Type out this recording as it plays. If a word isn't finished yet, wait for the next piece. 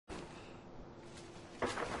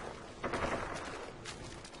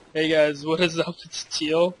Hey guys, what is up? It's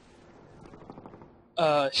Teal.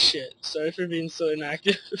 Shit. Sorry for being so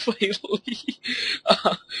inactive lately.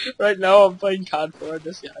 Right now I'm playing COD4, I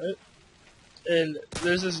just got it. And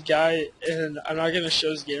there's this guy, and I'm not gonna show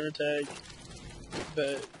his gamer tag,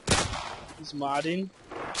 but he's modding.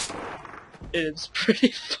 And it's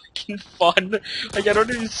pretty fucking fun. Like, I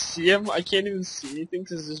don't even see him. I can't even see anything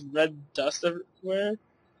because there's red dust everywhere.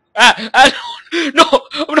 I don't, no!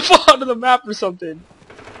 I'm gonna fall onto the map or something.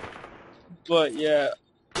 But yeah.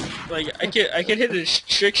 Like, I can hit a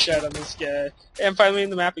trick shot on this guy. Hey, I'm finally in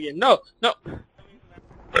the map again. No!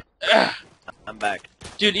 I'm back.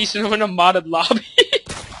 Dude, Easton, I'm in a modded lobby.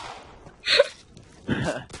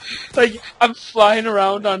 Like, I'm flying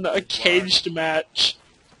around on a caged match.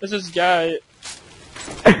 There's this guy.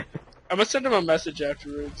 I'm gonna send him a message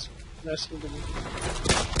afterwards.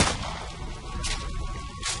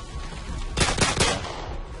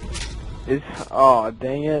 Oh,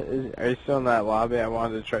 dang it. Are you still in that lobby? I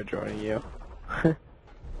wanted to try joining you.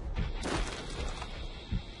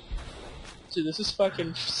 Dude, this is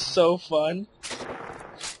fucking so fun.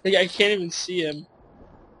 Like, I can't even see him.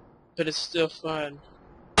 But it's still fun.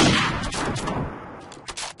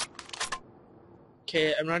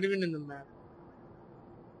 Okay, I'm not even in the map.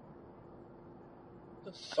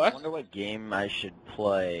 The fuck? I wonder what game I should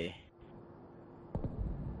play.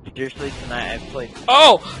 Seriously, tonight I played.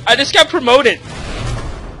 Oh! I just got promoted!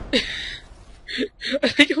 I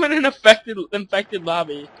think I'm in an infected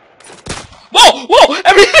lobby. Whoa! Whoa!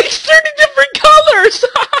 Everything's turning different colors!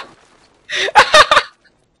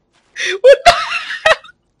 What the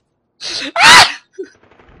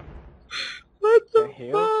What the Are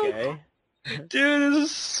you fuck? okay? Dude, this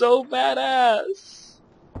is so badass!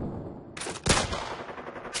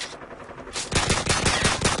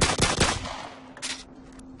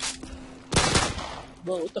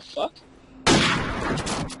 Bro, what the fuck?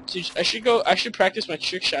 Dude, I should practice my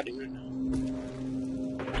trick shotting right now.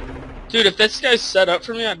 Dude, if this guy's set up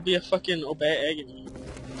for me, I'd be a fucking Obey Agony.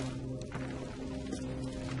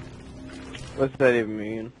 What's that even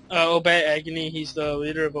mean? Obey Agony, he's the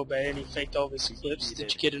leader of Obey, and he faked all of his clips to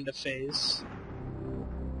get into phase.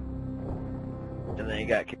 And then he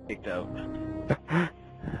got kicked out.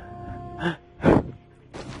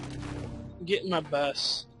 Get in my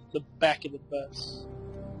bus. The back of the bus.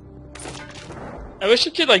 I wish I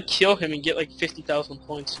could, like, kill him and get, like, 50,000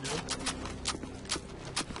 points, you know?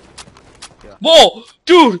 Yeah. Whoa!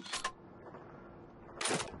 Dude!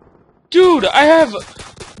 Dude, I have,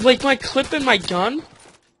 like, my clip in my gun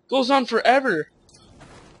goes on forever.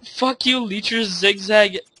 Fuck you, Leecher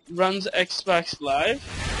Zigzag runs Xbox Live.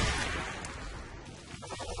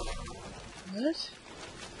 What?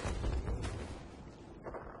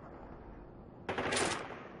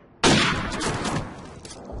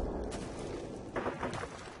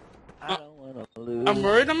 I don't wanna lose. I'm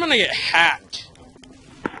worried I'm gonna get hacked.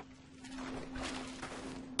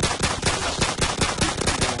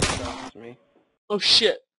 Oh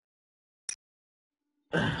shit.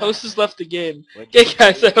 Host has left the game. What'd Okay you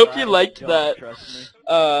guys, say? I hope you liked Don't that. trust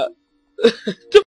me.